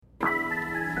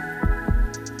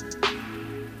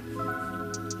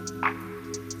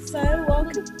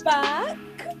welcome back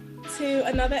to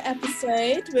another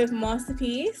episode with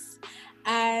Masterpiece.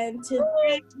 And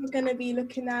today we're going to be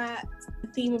looking at the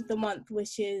theme of the month,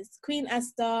 which is Queen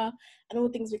Esther and all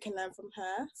things we can learn from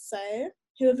her. So,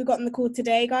 who have we got on the call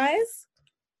today, guys?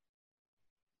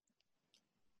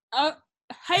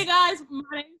 Hey guys, my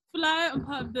name's Flo. I'm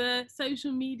part of the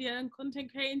social media and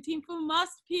content creating team for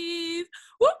Masterpiece.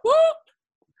 Whoop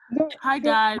whoop! Hi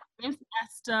guys, my name's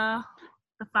Esther,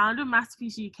 the founder of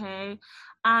Masterpiece UK,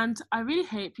 and I really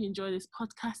hope you enjoy this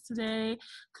podcast today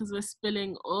because we're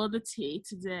spilling all the tea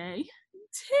today.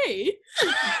 Tea?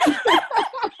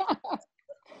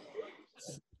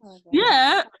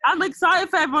 Yeah, I'm excited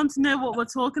for everyone to know what we're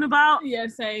talking about. Yeah,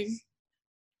 same.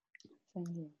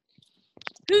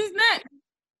 Who's next?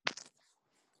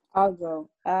 I'll go.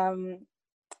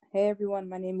 Hey everyone,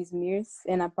 my name is Mirs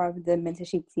and I'm part of the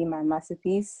mentorship team at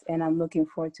Masterpiece, and I'm looking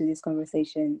forward to this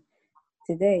conversation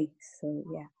today. So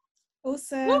yeah.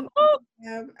 Awesome.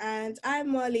 And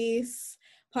I'm Molly's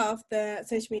part of the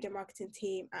social media marketing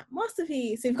team at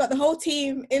Masterpiece. So we've got the whole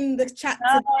team in the chat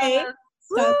today.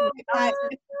 So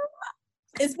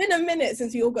it's been a minute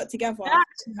since we all got together.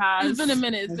 It's been a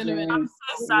minute. I'm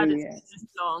so sad it's been this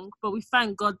long, but we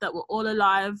thank God that we're all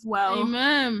alive. Well,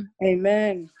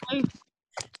 Amen.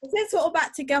 Since we're all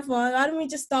back together, why don't we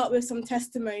just start with some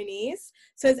testimonies?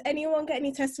 So has anyone got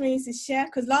any testimonies to share?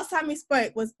 Because last time we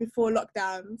spoke was before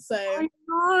lockdown. So I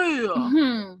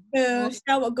know.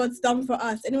 Share what God's done for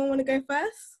us. Anyone want to go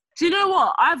first? Do you know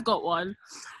what? I've got one.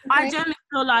 Okay. I generally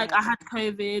feel like I had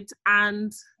COVID,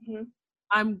 and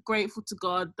I'm grateful to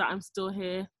God that I'm still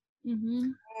here.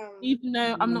 Even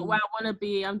though I'm not where I want to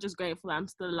be, I'm just grateful that I'm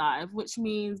still alive, which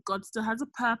means God still has a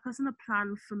purpose and a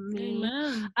plan for me.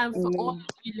 And for all of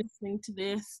you listening to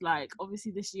this, like,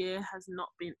 obviously this year has not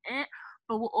been it,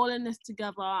 but we're all in this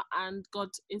together and God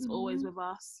is always with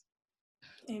us.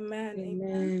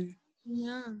 Amen.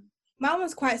 Yeah. Mine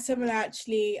was quite similar,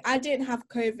 actually. I didn't have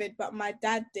COVID, but my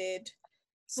dad did.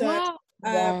 So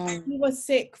he was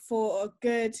sick for a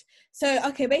good... So,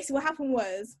 okay, basically what happened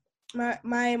was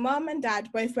my mum and dad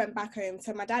both went back home.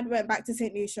 So my dad went back to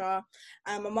St. Lucia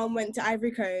and my mum went to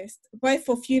Ivory Coast, both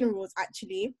for funerals,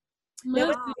 actually. Then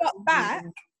when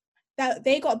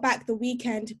they got back the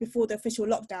weekend before the official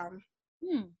lockdown.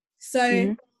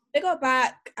 So they got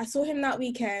back, I saw him that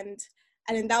weekend,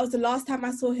 and then that was the last time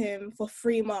I saw him for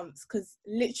 3 months, because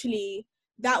literally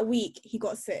that week he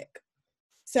got sick.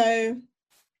 So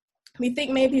we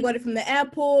think maybe he got it from the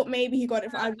airport, maybe he got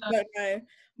it from, I don't know.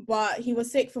 But he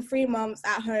was sick for 3 months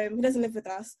at home. He doesn't live with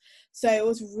us. So it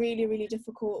was really, really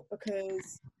difficult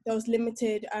because there was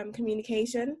limited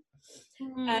communication.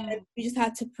 And we just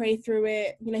had to pray through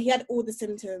it. You know, he had all the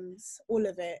symptoms, all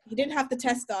of it. He didn't have the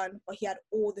test done, but he had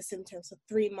all the symptoms for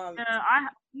 3 months. Yeah,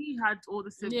 he had all the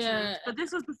symptoms. Yeah. But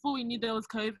this was before we knew there was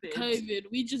COVID.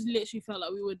 We just literally felt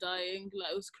like we were dying.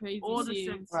 Like, it was crazy. All the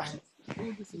symptoms. Right.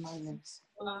 All the symptoms.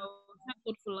 Wow. Thank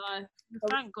God for life.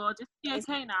 Thank God. Is he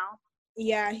okay now?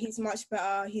 Yeah, he's much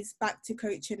better. He's back to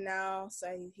coaching now, so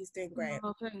he's doing great.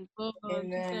 Oh, thank God.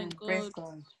 Amen. Thank God. Praise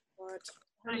God.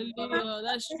 Hallelujah.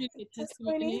 That's truly a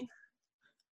testimony.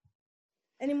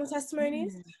 Any more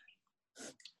testimonies?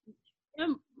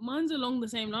 Yeah, mine's along the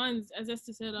same lines. As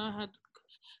Esther said, I had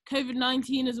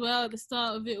COVID-19 as well at the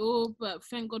start of it all, but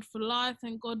thank God for life.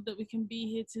 Thank God that we can be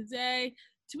here today.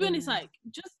 To be honest, like,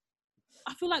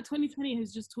 I feel like 2020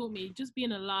 has just taught me just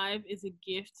being alive is a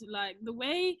gift. Like, the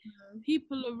way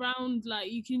people around,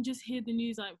 like, you can just hear the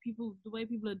news, like, the way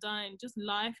people are dying, just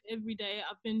life every day.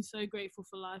 I've been so grateful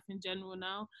for life in general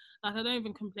now. Like, I don't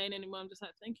even complain anymore. I'm just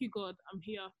like, thank you, God, I'm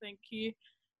here. Thank you.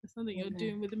 There's something you're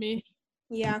doing with me.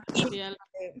 Yeah,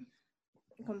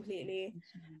 completely.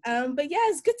 But yeah,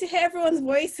 it's good to hear everyone's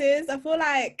voices. I feel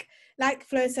like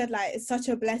Flo said, like, it's such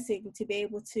a blessing to be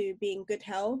able to be in good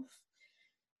health.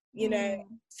 You know,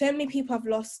 so many people have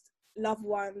lost loved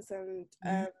ones and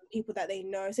people that they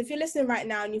know. So if you're listening right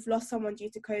now and you've lost someone due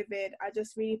to COVID, I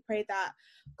just really pray that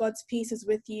God's peace is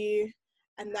with you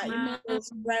and that you feel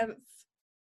strength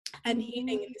and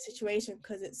healing in the situation,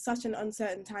 because it's such an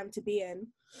uncertain time to be in.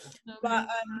 But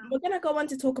we're going to go on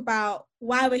to talk about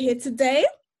why we're here today,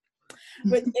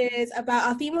 which is about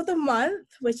our theme of the month,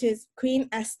 which is Queen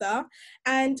Esther.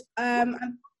 And I've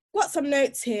got some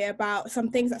notes here about some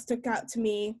things that stuck out to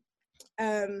me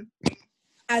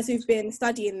as we've been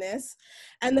studying this.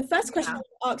 And the first question I want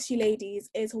to ask you ladies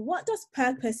is, what does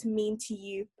purpose mean to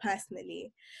you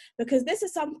personally? Because this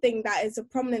is something that is a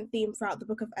prominent theme throughout the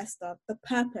Book of Esther, the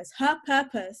purpose. Her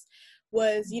purpose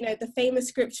was, you know, the famous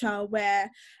scripture where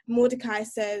Mordecai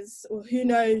says, well, who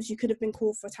knows, you could have been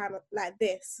called for a time like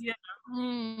this.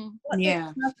 What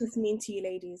does purpose mean to you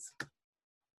ladies?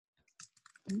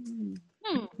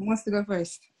 Who wants to go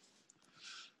first?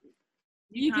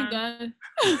 You can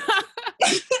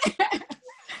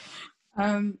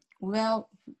go. Well,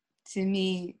 to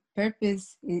me,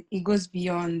 purpose, it goes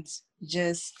beyond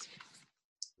just,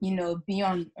 being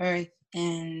on earth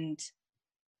and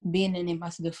being an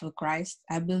ambassador for Christ.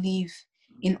 I believe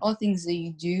in all things that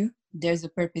you do, there's a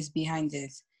purpose behind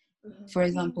it. For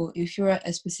example, if you're at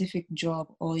a specific job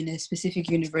or in a specific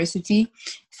university,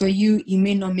 for you, it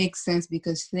may not make sense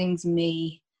because things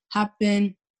may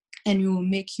happen and it will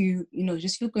make you,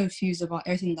 just feel confused about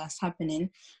everything that's happening.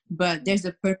 But there's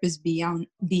a purpose beyond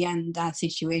that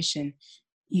situation.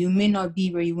 You may not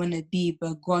be where you want to be,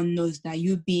 but God knows that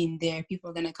you being there, people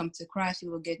are going to come to Christ,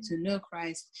 you will get to know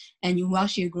Christ, and you will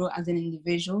actually grow as an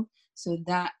individual. So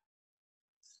that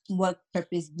what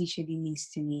purpose literally means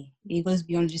to me. It goes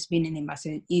beyond just being an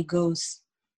ambassador. It goes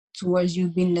towards you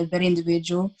being a better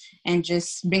individual and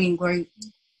just bringing glory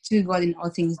to God in all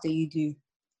things that you do.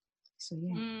 So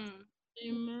yeah.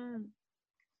 Amen.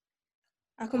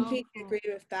 I completely agree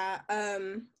with that.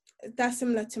 That's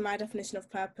similar to my definition of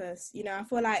purpose. I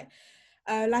feel like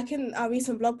in our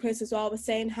recent blog post as well, I was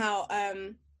saying how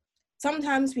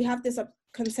sometimes we have this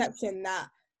conception that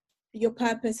your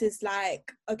purpose is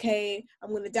like, okay, I'm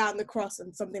going to die on the cross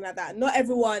and something like that. Not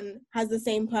everyone has the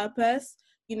same purpose.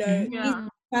 His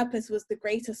purpose was the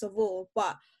greatest of all,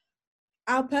 but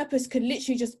our purpose could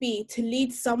literally just be to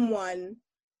lead someone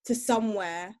to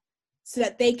somewhere so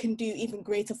that they can do even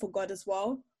greater for God as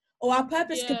well. Or our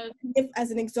purpose could live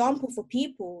as an example for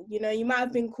people. You might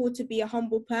have been called to be a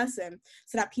humble person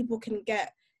so that people can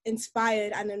get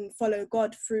inspired and then follow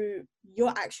God through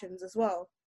your actions as well.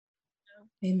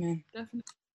 Amen. Definitely.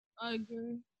 I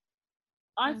agree.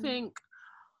 I think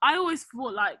I always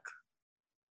thought like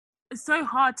it's so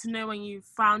hard to know when you've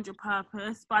found your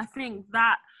purpose, but I think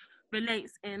that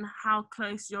relates in how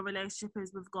close your relationship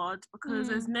is with God, because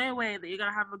there's no way that you're going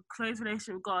to have a close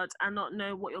relationship with God and not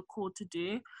know what you're called to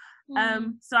do.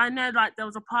 So I know like there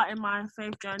was a part in my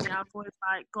faith journey I was always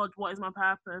like, God, what is my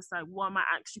purpose? Like, what am I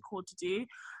actually called to do?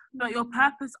 But your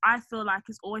purpose, I feel like,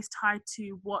 is always tied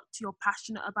to what you're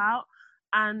passionate about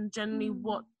and generally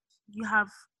what you have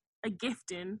a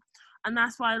gift in. And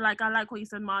that's why, like, I like what you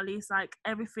said, Marley. It's like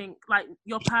everything, like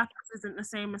your purpose isn't the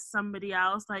same as somebody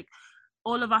else. Like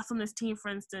all of us on this team, for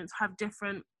instance, have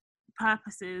different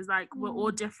purposes. Like we're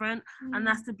all different, and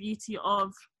that's the beauty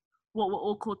of what we're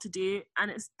all called to do.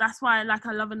 And that's why, like,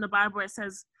 I love in the Bible it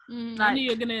says, like, I knew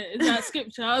you're gonna. Is that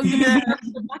scripture? I was gonna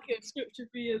the bucket of scripture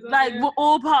for you as well. Like we're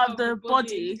all part of the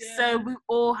body, so we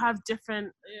all have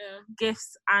different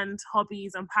gifts and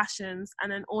hobbies and passions,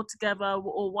 and then all together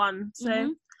we're all one.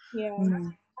 So that's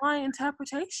my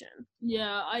interpretation.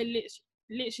 Yeah, I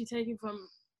literally taken from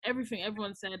everything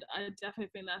everyone said. I definitely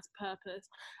think that's purpose,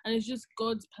 and it's just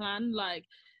God's plan. Like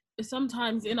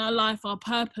sometimes in our life our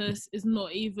purpose is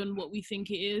not even what we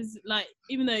think it is. Like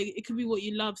even though it could be what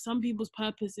you love, some people's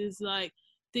purpose is like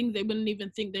things they wouldn't even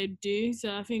think they'd do.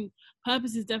 So I think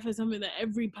purpose is definitely something that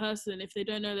every person, if they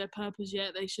don't know their purpose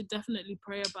yet, they should definitely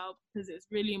pray about, because it's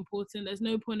really important. There's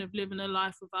no point of living a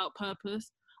life without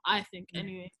purpose, I think,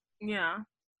 anyway.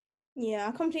 Yeah,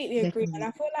 I completely agree. And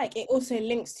I feel like it also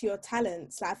links to your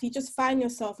talents. Like if you just find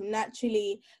yourself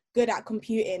naturally good at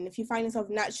computing, if you find yourself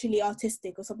naturally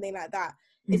artistic or something like that,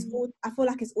 it's all, I feel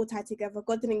like it's all tied together.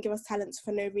 God didn't give us talents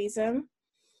for no reason.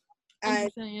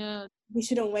 And we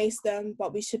shouldn't waste them,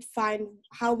 but we should find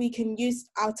how we can use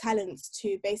our talents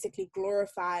to basically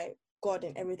glorify God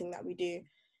in everything that we do.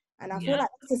 And I feel like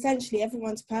it's essentially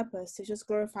everyone's purpose to just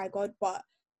glorify God, but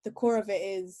the core of it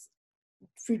is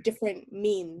through different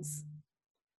means.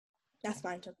 That's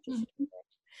my interpretation.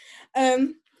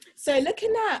 So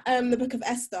looking at the Book of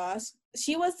Esther,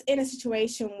 she was in a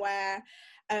situation where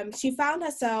she found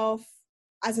herself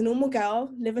as a normal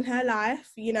girl living her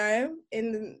life,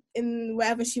 in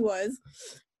wherever she was,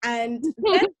 and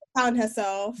then found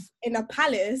herself in a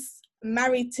palace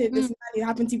married to this man who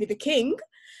happened to be the king,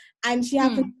 and she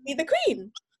happened to be the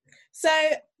queen. So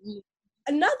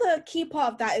another key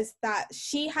part of that is that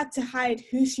she had to hide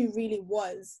who she really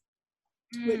was,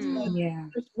 which was a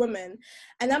woman.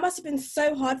 And that must have been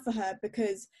so hard for her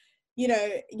because,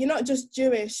 you're not just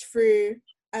Jewish through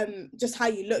just how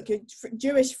you look, you're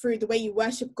Jewish through the way you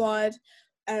worship God,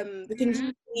 the things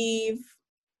you believe,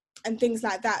 and things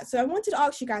like that. So I wanted to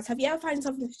ask you guys, have you ever found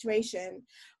yourself in a situation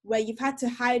where you've had to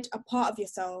hide a part of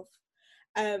yourself,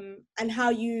 and how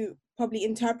you probably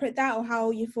interpret that, or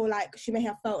how you feel like she may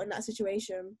have felt in that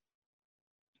situation?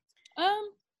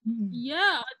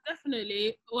 Yeah,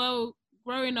 definitely. Well,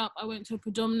 growing up, I went to a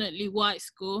predominantly white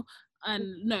school,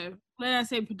 And no, when I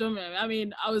say predominantly, I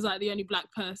mean I was like the only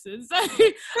black person, so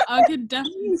I could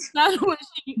definitely understand what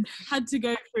she had to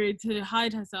go through to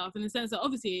hide herself, in the sense that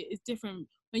obviously it's different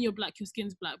when you're black, your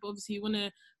skin's black, but obviously you want to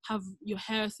have your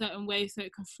hair a certain way so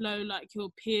it can flow like your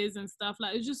peers and stuff.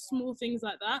 Like, it's just small things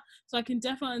like that. So I can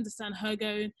definitely understand her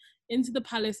going into the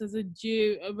palace as a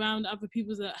Jew around other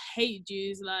people that hate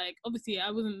Jews. Like, obviously I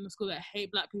wasn't in a school that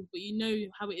hate black people, but you know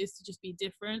how it is to just be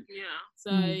different. Yeah.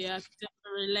 So yeah, I can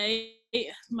definitely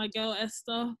relate. My girl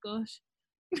Esther, gosh.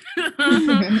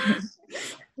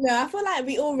 No, I feel like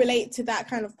we all relate to that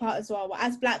kind of part as well.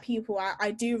 As black people,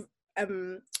 I do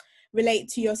relate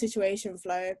to your situation,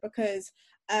 Flo, because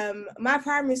my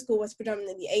primary school was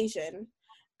predominantly Asian.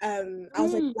 I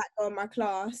was like black girl in my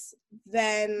class.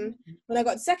 Then when I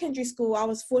got to secondary school, I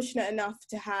was fortunate enough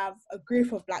to have a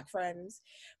group of black friends.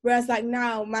 Whereas like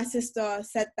now, my sister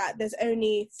said that there's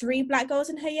only 3 black girls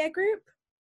in her year group.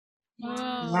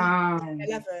 Wow.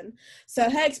 11. So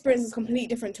her experience is completely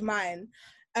different to mine.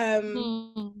 But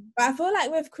I feel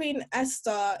like with Queen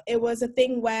Esther, it was a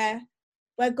thing where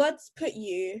God's put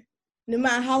you, no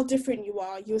matter how different you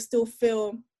are, you'll still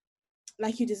feel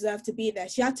like you deserve to be there.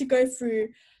 She had to go through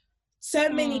so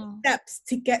many steps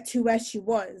to get to where she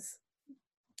was.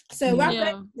 So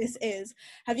where this is,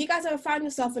 have you guys ever found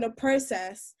yourself in a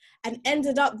process and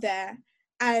ended up there,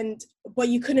 but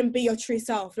you couldn't be your true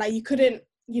self? Like you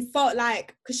felt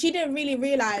like, because she didn't really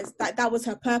realize that was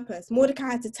her purpose.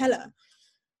 Mordecai had to tell her.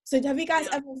 So have you guys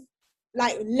ever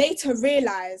like later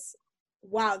realize,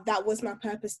 wow, that was my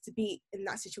purpose to be in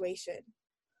that situation,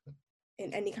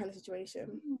 in any kind of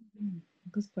situation?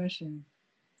 Good question.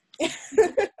 You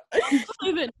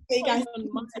guys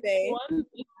today.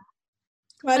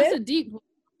 That's a deep one.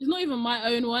 It's not even my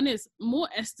own one, it's more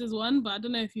Esther's one, but I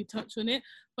don't know if you touch on it.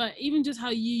 But even just how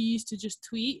you used to just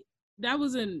tweet,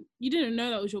 you didn't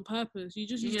know that was your purpose. You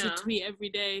just used to tweet every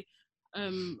day. I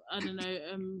don't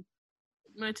know,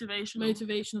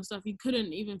 motivational stuff. You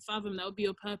couldn't even fathom that would be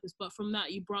your purpose, but from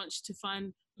that you branched to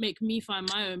make me find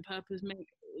my own purpose, make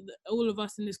all of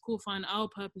us in this call find our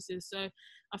purposes. So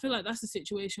I feel like that's a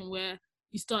situation where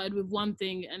you started with one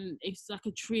thing and it's like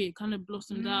a tree, it kind of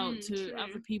blossomed out to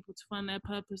other people to find their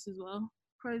purpose as well.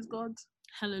 Praise God.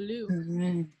 Hallelujah.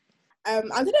 Mm-hmm. I don't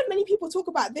know if many people talk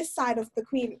about this side of the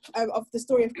Queen, of the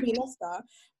story of Queen Esther,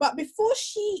 but before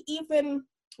she even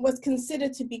was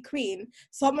considered to be queen,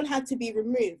 someone had to be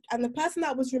removed, and the person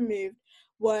that was removed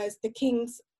was the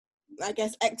king's, I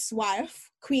guess, ex-wife,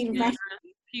 Queen Vashti.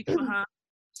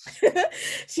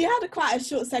 She had quite a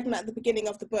short segment at the beginning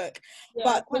of the book,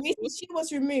 but the reason she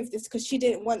was removed is because she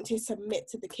didn't want to submit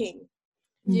to the king.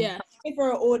 Yeah, gave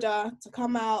her an order to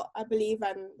come out, I believe,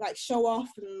 and like show off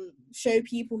and show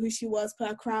people who she was, put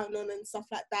her crown on and stuff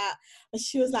like that. But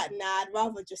she was like, nah, I'd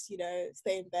rather just,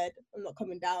 stay in bed. I'm not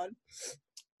coming down.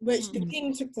 Which the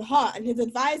king took to heart, and his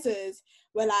advisors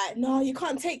were like, no, you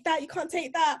can't take that, you can't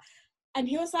take that. And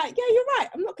he was like, yeah, you're right,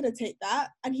 I'm not going to take that.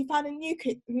 And he found a new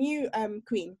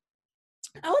queen.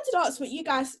 I wanted to ask what you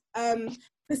guys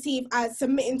perceive as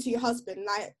submitting to your husband.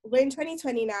 Like, we're in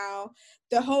 2020 now,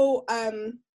 the whole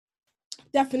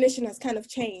definition has kind of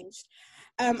changed.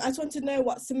 I just want to know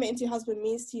what submitting to your husband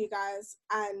means to you guys,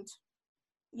 and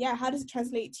how does it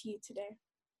translate to you today?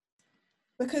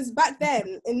 Because back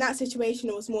then, in that situation,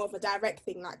 it was more of a direct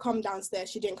thing, like come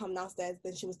downstairs. She didn't come downstairs,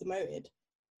 then she was demoted.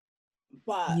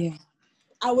 But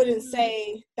I wouldn't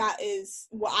say that is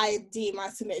what I deem I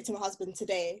submitted to my husband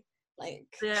today. Like,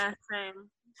 yeah,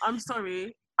 same. I'm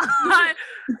sorry. A lot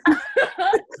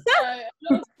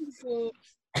of people,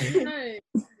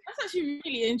 that's actually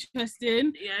really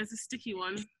interesting. Yeah, it's a sticky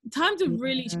one. Times have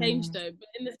really changed though, but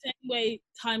in the same way,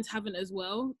 times haven't as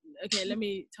well. Okay, let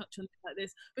me touch on it like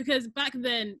this, because back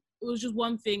then it was just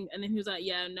one thing, and then he was like,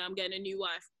 yeah, no, I'm getting a new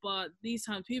wife. But these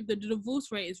times, the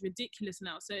divorce rate is ridiculous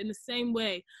now. So in the same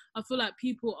way, I feel like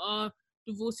people are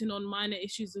divorcing on minor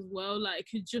issues as well. Like, it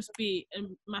could just be a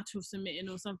matter of submitting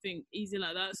or something easy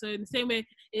like that. So in the same way,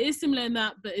 it is similar in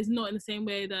that, but it's not in the same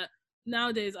way that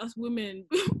nowadays us women,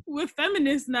 we're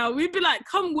feminists now. We'd be like,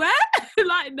 come where?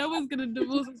 Like, no one's gonna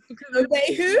divorce us because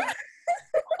obey who?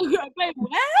 Obey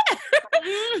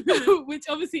where? Which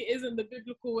obviously isn't the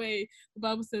biblical way. The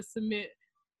Bible says submit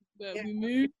where we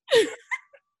move.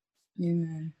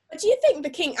 But do you think the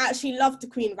king actually loved the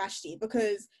Queen Vashti?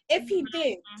 Because if he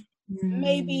did,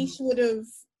 maybe she would have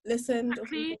listened.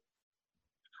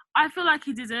 I feel like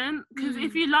he didn't, because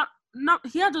if you love,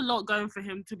 he had a lot going for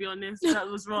him, to be honest. That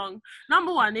was wrong.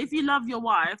 Number one, if you love your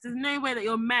wife, there's no way that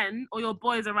your men or your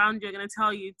boys around you are going to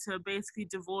tell you to basically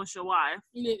divorce your wife.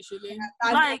 Literally.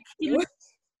 Like,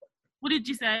 what did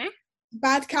you say?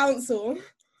 Bad counsel.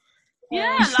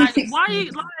 Yeah, like, why are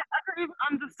you, like, I don't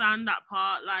understand that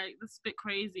part. Like, that's a bit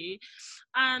crazy.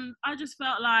 And I just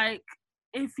felt like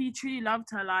if he truly loved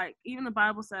her, like, even the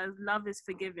Bible says love is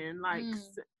forgiving. Like,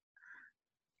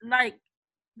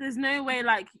 there's no way,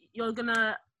 like, you're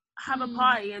gonna have a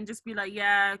party and just be like,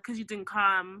 yeah, because you didn't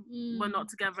come, we're not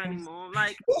together anymore.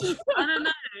 Like, I don't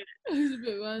know. It's a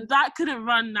bit weird. That couldn't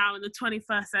run now in the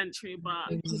 21st century,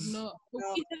 but it could not. But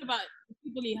what he said about the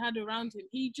people he had around him,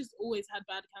 he just always had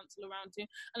bad counsel around him.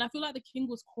 And I feel like the king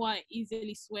was quite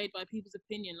easily swayed by people's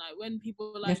opinion. Like, when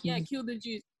people were like, yeah, kill the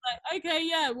Jews, like, okay,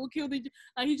 yeah, we'll kill the Jews.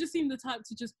 Like, he just seemed the type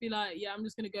to just be like, yeah, I'm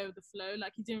just gonna go with the flow.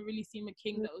 Like, he didn't really seem a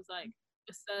king that was like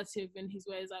assertive in his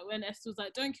ways. Like, when Esther was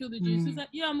like, don't kill the Jews, he was like,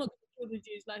 yeah, I'm not gonna kill the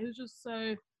Jews. Like, he was just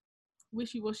so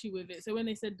wishy-washy with it. So when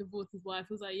they said divorce his wife,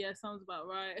 he was like, yeah, sounds about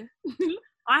right.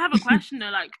 I have a question though.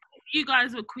 Like, if you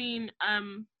guys were Queen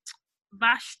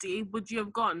Vashti, would you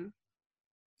have gone?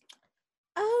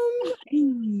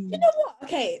 You know what?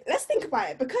 Okay, let's think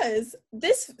about it, because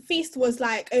this feast was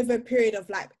like over a period of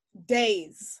like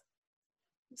days.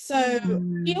 So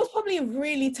he was probably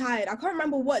really tired. I can't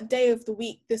remember what day of the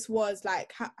week this was,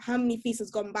 like how many feasts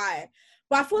has gone by.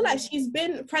 But I feel like she's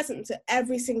been present to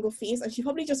every single feast and she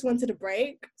probably just wanted a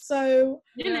break. So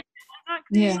Yeah.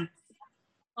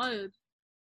 Tired.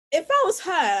 If I was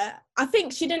her, I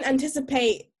think she didn't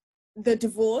anticipate the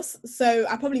divorce. So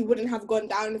I probably wouldn't have gone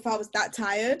down if I was that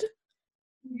tired.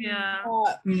 Yeah.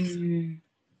 But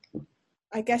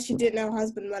I guess she didn't know her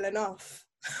husband well enough.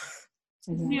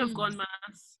 You have gone,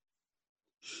 Mass.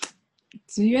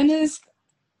 To be honest,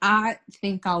 I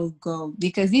think I'll go,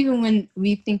 because even when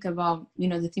we think about,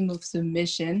 the theme of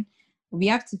submission, we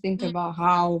have to think about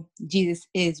how Jesus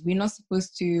is. We're not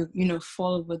supposed to,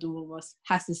 follow what the world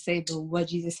has to say, but what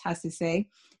Jesus has to say.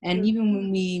 And even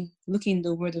when we look in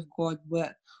the Word of God,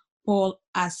 what Paul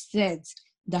has said,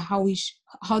 that how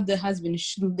the husband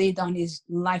should lay down his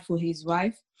life for his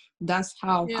wife, that's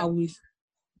how I would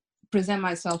present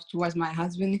myself towards my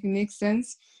husband, if it makes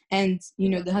sense. And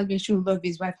the husband should love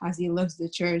his wife as he loves the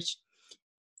church.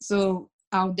 So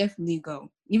I'll definitely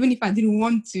go, even if I didn't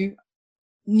want to.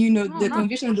 The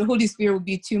conviction of the Holy Spirit will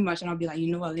be too much, and I'll be like, you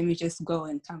know what, let me just go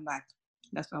and come back.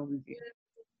 That's what I would do.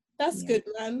 That's good,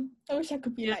 man. I wish I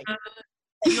could be like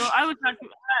no, I wouldn't have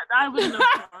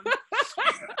gone,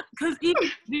 because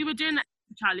we were doing a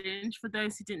challenge, for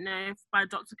those who didn't know, by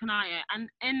Dr. Kanaya, and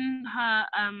in her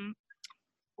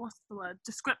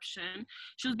description,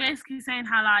 she was basically saying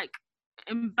how, like,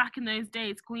 back in those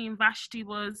days, Queen Vashti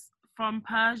was from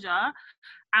Persia,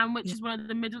 and which is one of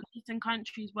the Middle Eastern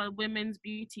countries where women's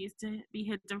beauty is to be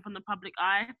hidden from the public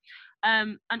eye.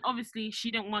 And obviously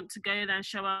she didn't want to go there and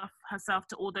show off herself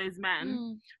to all those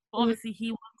men, but obviously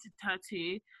he wanted her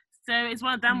to. So it's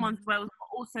one of them ones where it was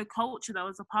also culture that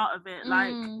was a part of it.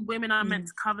 Like, women are meant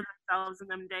to cover themselves in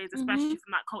them days, especially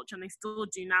from that culture, and they still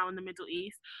do now in the Middle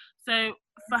East. So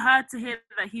for her to hear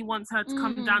that he wants her to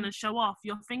come down and show off,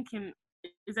 you're thinking,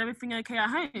 is everything okay at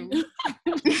home?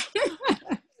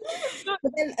 But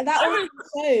then that also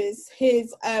shows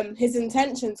his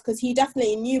intentions, because he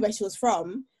definitely knew where she was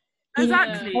from.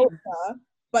 Exactly. Her,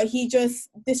 but he just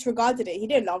disregarded it. He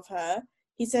didn't love her.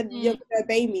 He said, "You're gonna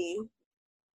obey me."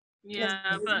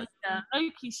 Yeah, but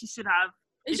low-key she should have.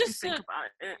 It's just think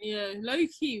about it. Yeah,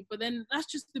 low-key. But then that's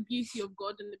just the beauty of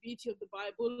God and the beauty of the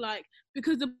Bible. Like,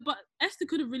 because Esther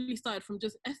could have really started from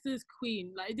just Esther's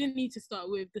queen. Like, it didn't need to start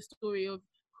with the story of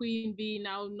Queen B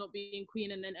now not being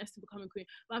queen and then Esther becoming queen.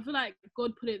 But I feel like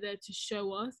God put it there to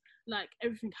show us, like,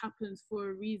 everything happens for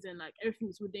a reason. Like,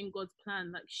 everything's within God's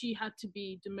plan. Like, she had to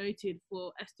be demoted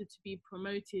for Esther to be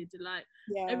promoted. Like,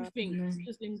 everything is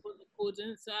just in God's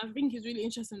accordance. So I think it's really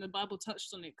interesting the Bible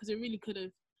touched on it, because it really could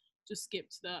have just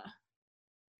skipped that.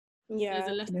 Yeah,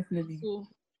 definitely.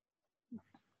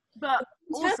 But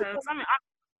also,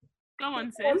 go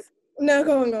on, sis. No,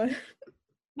 go on.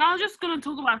 Now, I was just going to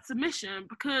talk about submission,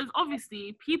 because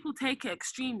obviously people take it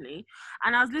extremely.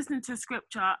 And I was listening to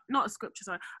I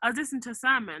was listening to a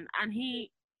sermon, and the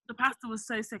pastor was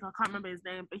so sick, I can't remember his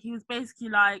name, but he was basically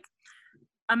like,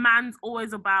 a man's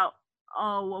always about,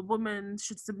 a woman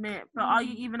should submit, but are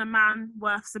you even a man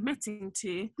worth submitting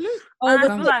to?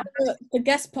 The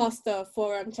guest pastor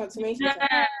for transformation.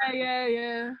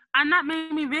 Yeah. And that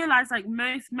made me realize, like,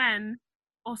 most men,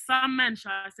 or some men,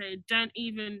 shall I say, don't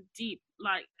even deep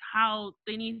like how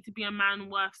they need to be a man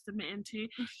worth submitting to.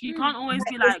 You can't always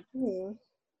be like,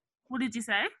 what did you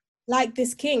say? Like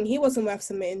this king, he wasn't worth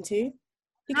submitting to.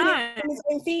 He couldn't stand on his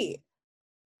own feet.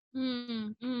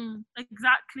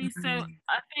 Exactly. So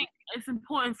I think it's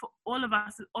important for all of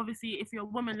us, obviously, if you're a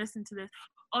woman listening to this,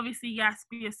 obviously, yes,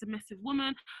 be a submissive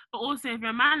woman, but also if you're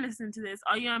a man listening to this,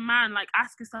 are you a man? Like,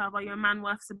 ask yourself, are you a man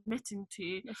worth submitting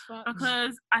to?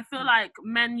 Because I feel like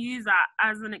men use that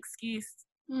as an excuse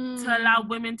to allow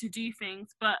women to do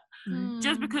things. But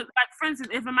just because, like, for instance,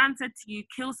 if a man said to you,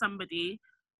 kill somebody,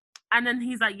 and then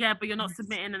he's like, yeah, but you're not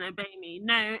submitting and obeying me.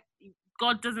 No,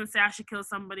 God doesn't say I should kill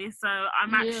somebody, so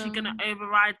I'm actually going to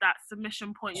override that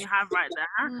submission point you have right there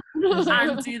and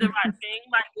do the right thing.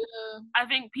 Like, I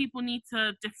think people need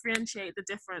to differentiate the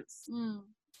difference.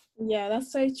 Yeah,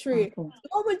 that's so true.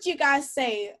 What would you guys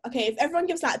say? Okay, if everyone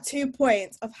gives like 2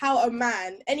 points of how a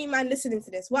man, any man listening to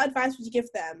this, what advice would you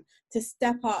give them to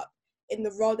step up in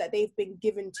the role that they've been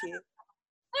given to?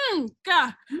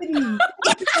 God.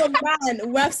 A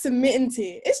man worth submitting to.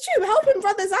 It's true, we're helping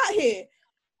brothers out here.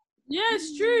 Yeah,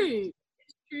 it's true.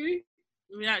 It's true.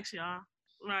 We actually are.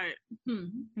 Right.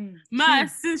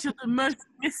 Matt, since you're the most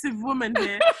submissive woman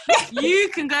here, you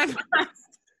can go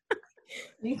first.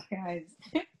 You guys.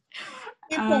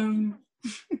 I'm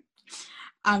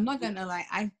not gonna lie.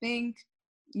 I think,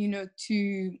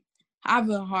 to have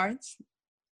a heart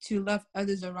to love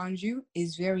others around you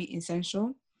is very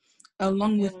essential,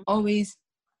 along with always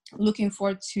looking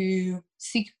forward to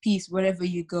seek peace wherever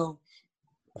you go.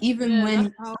 Even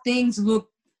when things look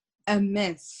a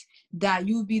mess, that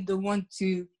you'll be the one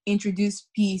to introduce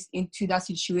peace into that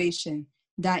situation.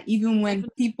 That even when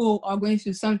people are going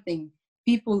through something,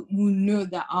 people will know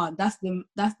that that's the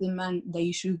man that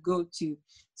you should go to.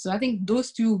 So I think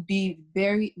those two will be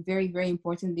very, very, very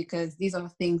important, because these are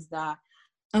things that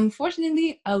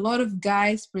unfortunately a lot of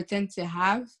guys pretend to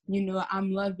have.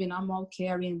 I'm loving, I'm all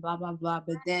caring, blah blah blah,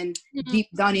 but then deep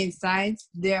down inside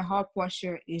their heart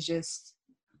posture is just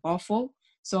awful.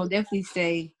 So I'll definitely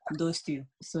say those two.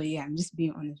 So yeah, I'm just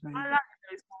being honest right now. I like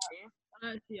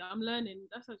those two. I'm learning.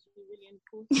 That's actually really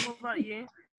important. What about you?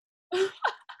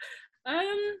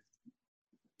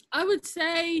 I would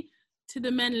say to the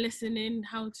men listening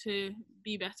how to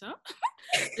be better.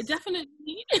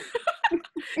 Definitely,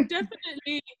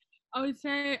 I would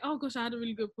say, oh gosh, I had a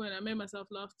really good point. I made myself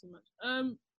laugh too much.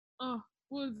 What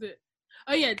was it?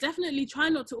 Oh yeah, definitely try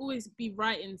not to always be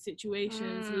right in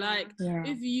situations.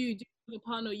 If you do have a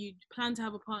partner, you plan to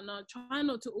have a partner, try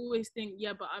not to always think,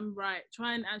 yeah, but I'm right.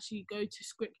 Try and actually go to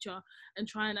scripture and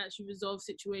try and actually resolve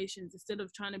situations instead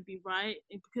of trying to be right.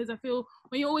 Because I feel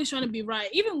when you're always trying to be right,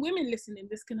 even women listening,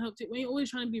 this can help too. When you're always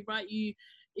trying to be right,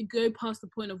 it go past the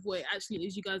point of what it actually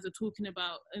is you guys are talking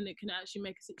about, and it can actually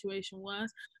make a situation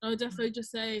worse. And I would definitely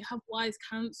just say have wise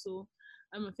counsel.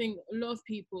 I think a lot of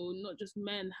people, not just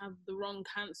men, have the wrong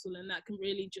counsel, and that can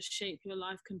really just shape your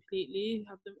life completely.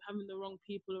 Having the wrong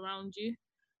people around you.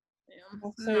 Yeah.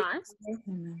 That's so nice.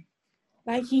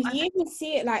 Like you even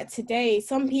see it like today.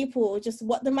 Some people just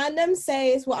what the man them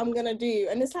say is what I'm gonna do,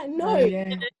 and it's like no,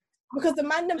 because the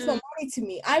man them's not married to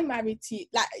me. I'm married to you.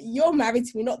 Like you're married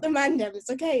to me, not the man them. It's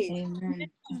okay. Amen.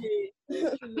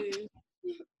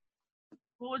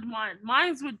 What would mine?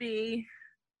 Mine's would be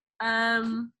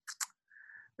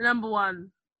number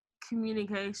one,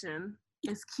 communication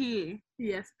is key.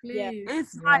 Yes, please. Yeah.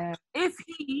 It's like if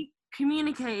he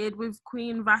communicated with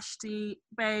Queen Vashti,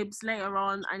 babes, later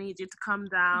on, I need you to come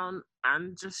down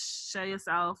and just show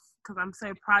yourself because I'm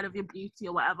so proud of your beauty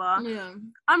or whatever. Yeah.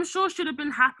 I'm sure she'd have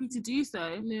been happy to do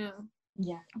so. Yeah.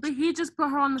 Yeah. But he just put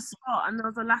her on the spot and there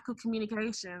was a lack of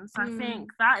communication. So I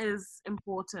think that is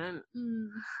important.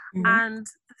 And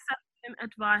the second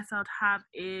advice I'd have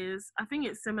is, I think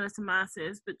it's similar to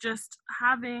Merce's, but just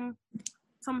having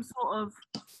some sort of,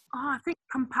 I think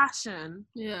compassion.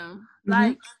 Yeah.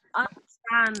 Like,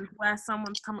 understand where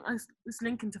someone's coming. It's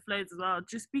linking to flows as well.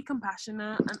 Just be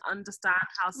compassionate and understand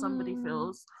how somebody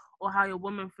feels, or how your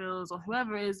woman feels, or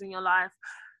whoever it is in your life.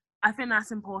 I think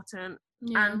that's important.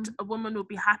 Yeah. And a woman will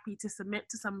be happy to submit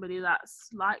to somebody that's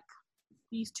like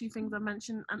these two things I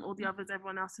mentioned and all the others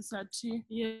everyone else has said too.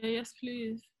 Yeah, yes,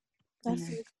 please. That's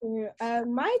so true.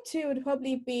 My two would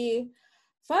probably be,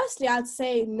 firstly, I'd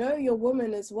say know your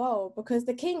woman as well, because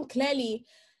the king clearly,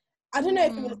 I don't know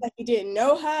if it was like he didn't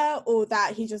know her or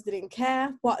that he just didn't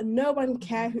care, but no one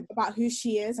cared about who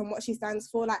she is and what she stands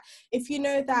for. Like, if you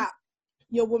know that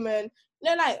your woman,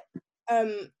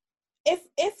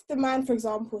 if the man, for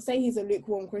example, say he's a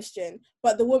lukewarm Christian,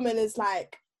 but the woman is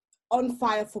like on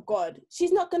fire for God,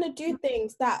 she's not going to do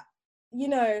things that,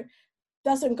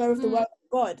 doesn't go with the word of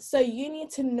God. So you need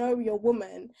to know your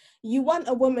woman. You want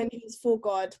a woman who's for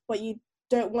God, but you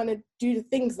don't want to do the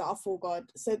things that are for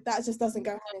God. So that just doesn't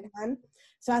go hand in hand.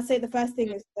 So I'd say the first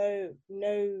thing is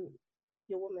know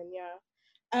your woman,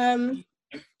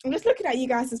 I'm just looking at you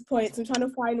guys' points. I'm trying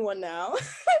to find one now.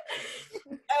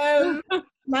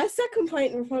 My second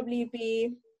point would probably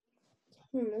be,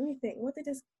 let me think. What did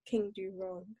this king do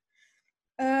wrong?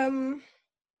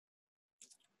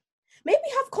 Maybe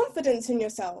have confidence in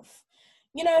yourself.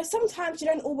 You know, sometimes you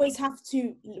don't always have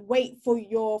to wait for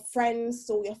your friends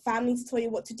or your family to tell you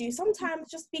what to do.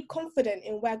 Sometimes just be confident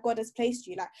in where God has placed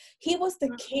you. Like, he was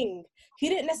the king. He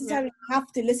didn't necessarily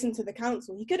have to listen to the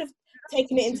council. He could have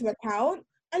taken it into account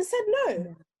and said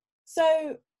no.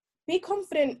 So be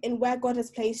confident in where God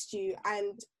has placed you.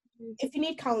 And if you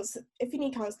need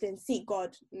counseling, seek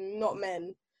God, not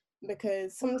men.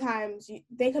 Because sometimes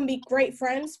they can be great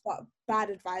friends, but bad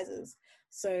advisors.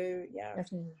 So, yeah.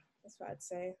 Definitely. That's what I'd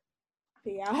say.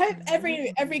 But yeah, I hope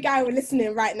every guy we're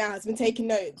listening right now has been taking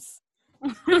notes.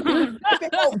 If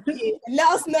it helps you, let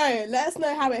us know. Let us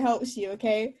know how it helps you,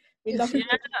 okay? We love let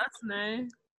us know.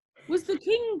 Was the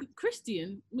king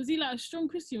Christian? Was he like a strong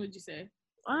Christian, would you say?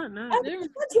 I don't know.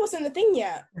 He wasn't the thing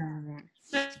yet.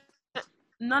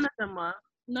 None of them were.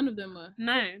 None of them were?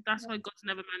 No, that's why God's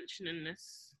never mentioning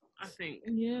this, I think.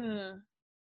 Yeah.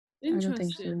 Interesting. I don't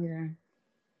think so either.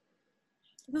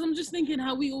 Because I'm just thinking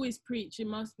how we always preach, it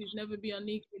must be never be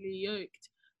unequally yoked.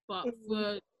 But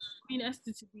for Queen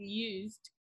Esther to be used,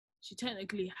 she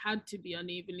technically had to be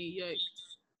unevenly yoked.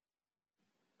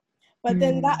 But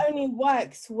then that only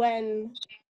works when,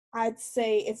 I'd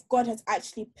say, if God has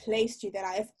actually placed you there,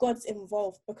 like if God's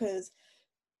involved, because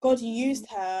God used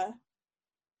her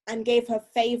and gave her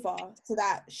favor so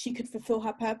that she could fulfill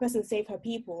her purpose and save her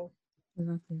people.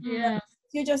 Exactly. Yeah.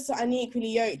 You're just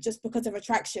unequally yoked just because of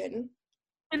attraction.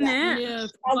 Isn't it? Yeah,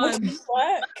 wouldn't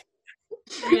work.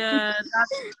 Yeah, that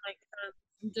makes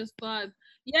sense. Just vibe.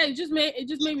 Yeah, it just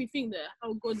made me think that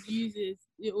how God uses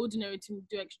the ordinary to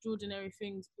do extraordinary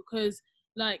things, because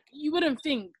like you wouldn't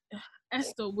think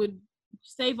Esther would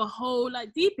save a whole,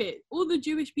 like, deep it. All the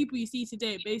Jewish people you see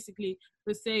today basically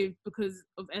were saved because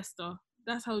of Esther.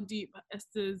 That's how deep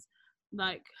Esther's,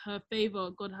 like, her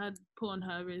favor God had put on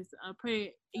her is. I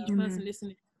pray each person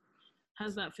listening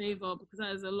has that favor, because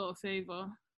that is a lot of favor.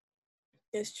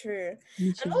 It's true.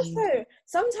 And also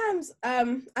sometimes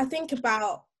I think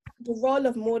about the role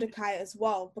of Mordecai as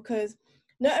well, because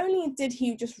not only did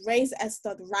he just raise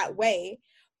Esther the right way,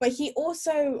 but he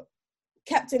also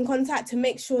kept in contact to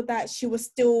make sure that she was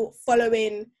still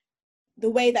following the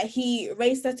way that he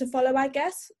raised her to follow, I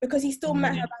guess, because he still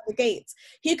met her by the gates.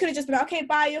 He could have just been like, okay,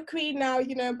 bye, you're queen now,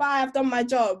 you know, bye, I've done my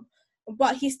job.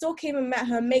 But he still came and met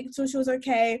her, made sure she was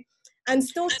okay, and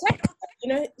still checked her.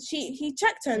 You know, he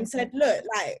checked her and said, look,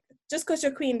 like, just because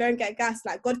you're queen, don't get gassed.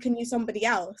 Like, God can use somebody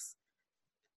else.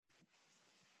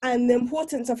 And the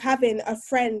importance of having a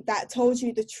friend that tells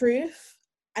you the truth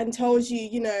and tells you,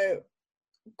 you know,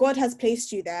 God has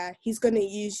placed you there. He's going to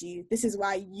use you. This is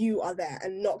why you are there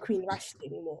and not Queen Rashid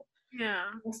anymore. Yeah.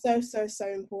 It's so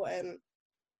important.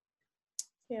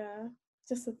 Yeah,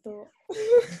 just a thought.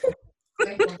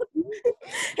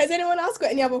 Has anyone else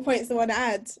got any other points they want to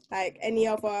add? Like any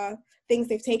other things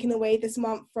they've taken away this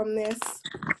month from this?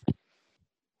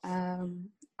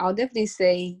 I'll definitely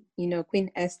say, you know, Queen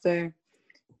Esther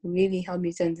really helped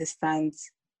me to understand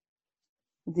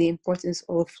the importance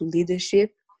of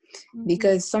leadership,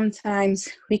 because sometimes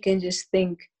we can just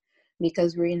think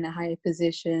because we're in a higher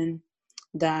position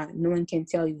that no one can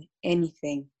tell you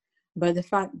anything. But the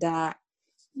fact that,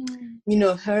 you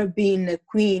know, her being a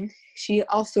queen, she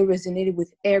also resonated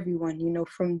with everyone, you know,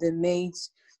 from the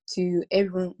maids to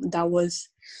everyone that was,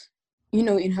 you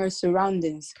know, in her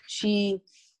surroundings. She,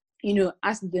 you know,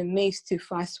 asked the maids to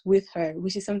fast with her,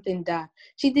 which is something that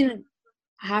she didn't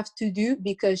have to do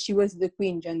because she was the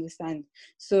queen, do you understand?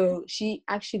 So she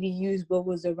actually used what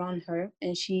was around her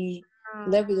and she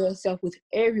leveled herself with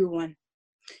everyone.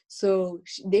 So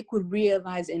they could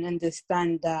realize and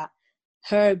understand that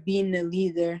her being a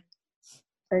leader,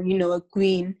 or, you know, a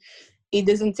queen, it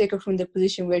doesn't take her from the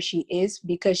position where she is,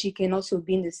 because she can also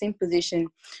be in the same position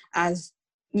as,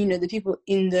 you know, the people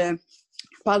in the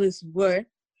palace were.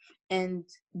 And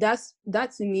that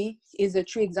to me is a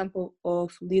true example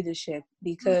of leadership,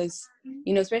 because,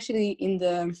 you know, especially in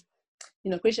the,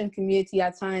 you know, Christian community,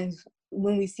 at times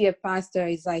when we see a pastor,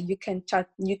 it's like you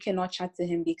cannot chat to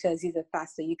him because he's a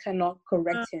pastor. You cannot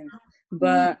correct him.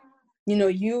 But, you know,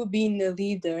 you being a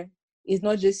leader is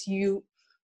not just you,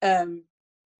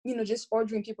 you know, just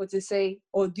ordering people to say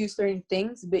or do certain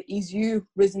things, but is you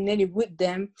resonating with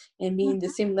them and being the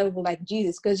same level like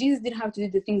Jesus. Because Jesus didn't have to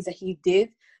do the things that he did,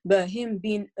 but him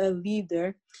being a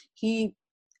leader, he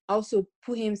also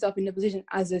put himself in a position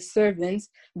as a servant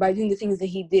by doing the things that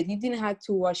he did. He didn't have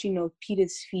to wash, you know,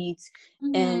 Peter's feet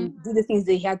and do the things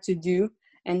that he had to do.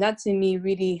 And that to me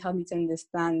really helped me to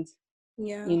understand,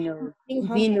 Yeah. you know,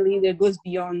 being a leader goes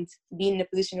beyond being in a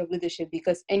position of leadership,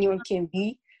 because anyone can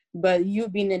be, but you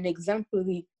being an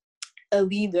exemplary a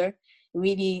leader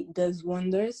really does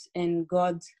wonders, and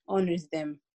God honors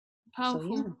them.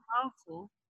 Powerful. So, yeah.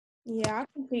 Powerful. Yeah, I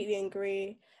completely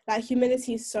agree. Like,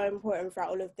 humility is so important throughout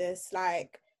all of this.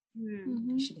 Like,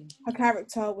 her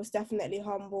character was definitely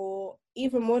humble.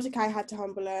 Even Mordecai had to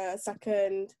humble her a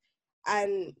second.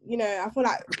 And, you know, I feel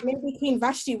like maybe Queen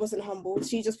Vashti wasn't humble.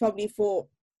 She just probably thought,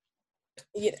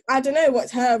 I don't know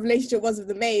what her relationship was with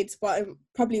the maids, but it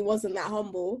probably wasn't that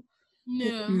humble.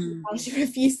 Yeah. She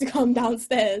refused to come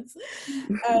downstairs.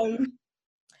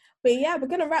 But yeah, we're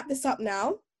going to wrap this up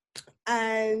now.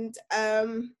 And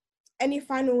any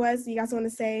final words you guys want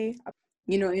to say?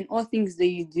 You know, in all things that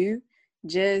you do,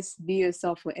 just be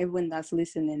yourself for everyone that's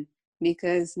listening,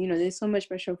 because, you know, there's so much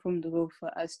pressure from the world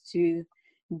for us to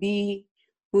be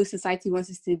who society wants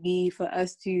us to be, for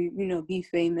us to, you know, be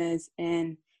famous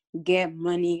and get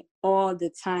money all the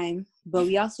time. But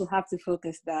we also have to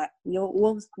focus that, you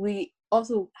know, we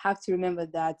also have to remember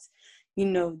that, you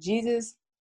know, Jesus,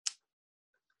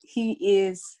 he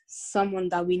is someone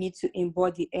that we need to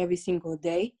embody every single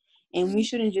day, and we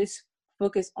shouldn't just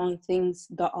focus on things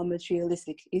that are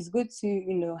materialistic. It's good to,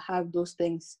 you know, have those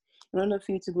things in order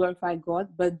for you to glorify God,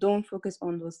 but don't focus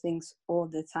on those things all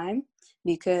the time,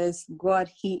 because God,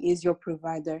 he is your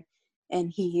provider and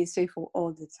he is faithful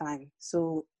all the time.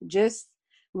 So just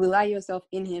rely yourself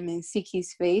in him and seek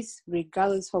his face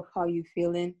regardless of how you're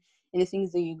feeling and the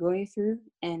things that you're going through,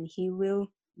 and he will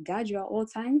guide you at all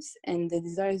times, and the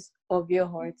desires of your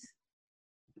heart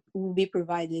will be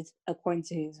provided according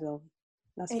to his will.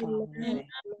 That's all I want to say.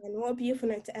 What a beautiful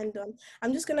note to end on.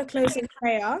 I'm just going to close in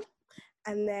prayer,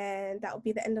 and then that will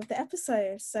be the end of the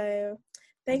episode. So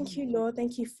thank you, Lord.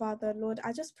 Thank you, Father. Lord,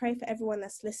 I just pray for everyone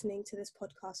that's listening to this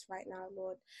podcast right now,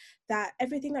 Lord, that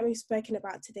everything that we've spoken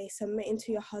about today, submitting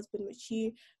to your husband, which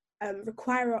you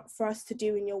require for us to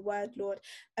do in your word, Lord,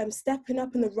 stepping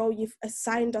up in the role you've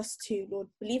assigned us to, Lord,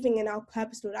 believing in our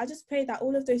purpose, Lord. I just pray that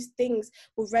all of those things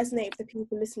will resonate with the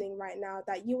people listening right now,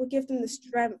 that you will give them the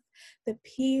strength, the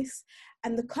peace,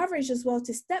 and the courage as well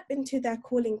to step into their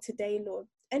calling today, Lord.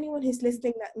 Anyone who's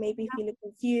listening that may be feeling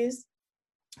confused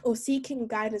or seeking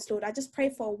guidance, Lord, I just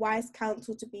pray for a wise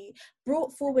counsel to be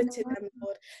brought forward to them,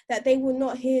 Lord, that they will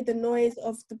not hear the noise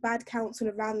of the bad counsel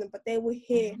around them, but they will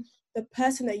hear the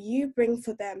person that you bring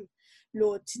for them,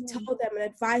 Lord, to tell them and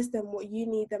advise them what you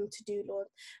need them to do, Lord.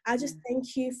 I just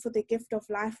thank you for the gift of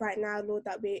life right now, Lord,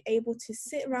 that we're able to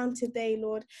sit around today,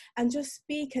 Lord, and just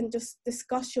speak and just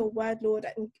discuss your word, Lord,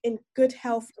 in good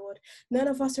health, Lord. None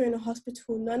of us are in a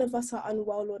hospital. None of us are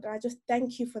unwell, Lord. And I just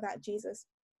thank you for that, Jesus.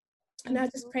 And I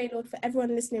just pray, Lord, for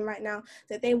everyone listening right now,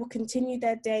 that they will continue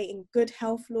their day in good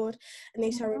health, Lord, and they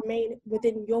shall remain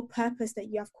within your purpose that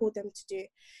you have called them to do.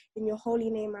 In your holy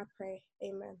name I pray.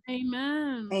 Amen.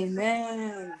 Amen.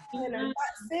 Amen. And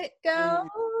that's it,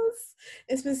 girls.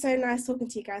 It's been so nice talking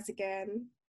to you guys again.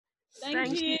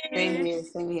 Thank you. Same here.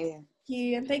 Same here. Thank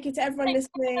you. And thank you to everyone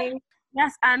listening.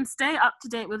 Yes, and stay up to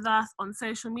date with us on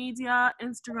social media,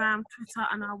 Instagram, Twitter,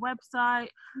 and our website.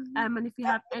 And if you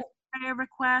have any prayer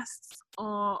requests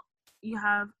or you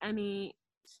have any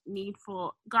need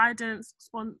for guidance,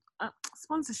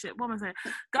 sponsorship, what am I saying?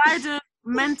 Guidance,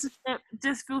 mentorship,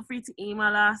 just feel free to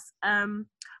email us.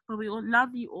 But we all love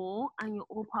you all, and you're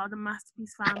all part of the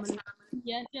Masterpiece family.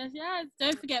 Yes.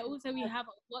 Don't forget, also we have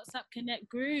a WhatsApp Connect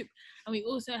group, and we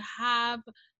also have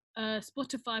a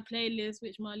Spotify playlist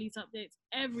which Marlies updates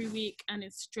every week, and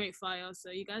it's straight fire,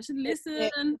 so you guys should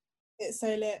listen. It's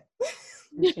so lit.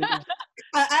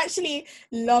 I actually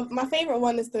love, my favorite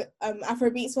one is the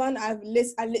Afrobeats one. I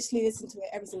literally listen to it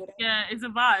every single day. Yeah, it's a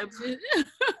vibe.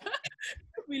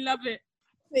 We love it.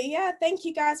 But yeah, thank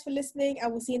you guys for listening,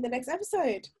 and we'll see you in the next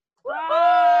episode.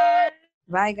 Bye.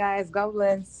 Bye, guys. God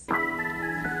bless.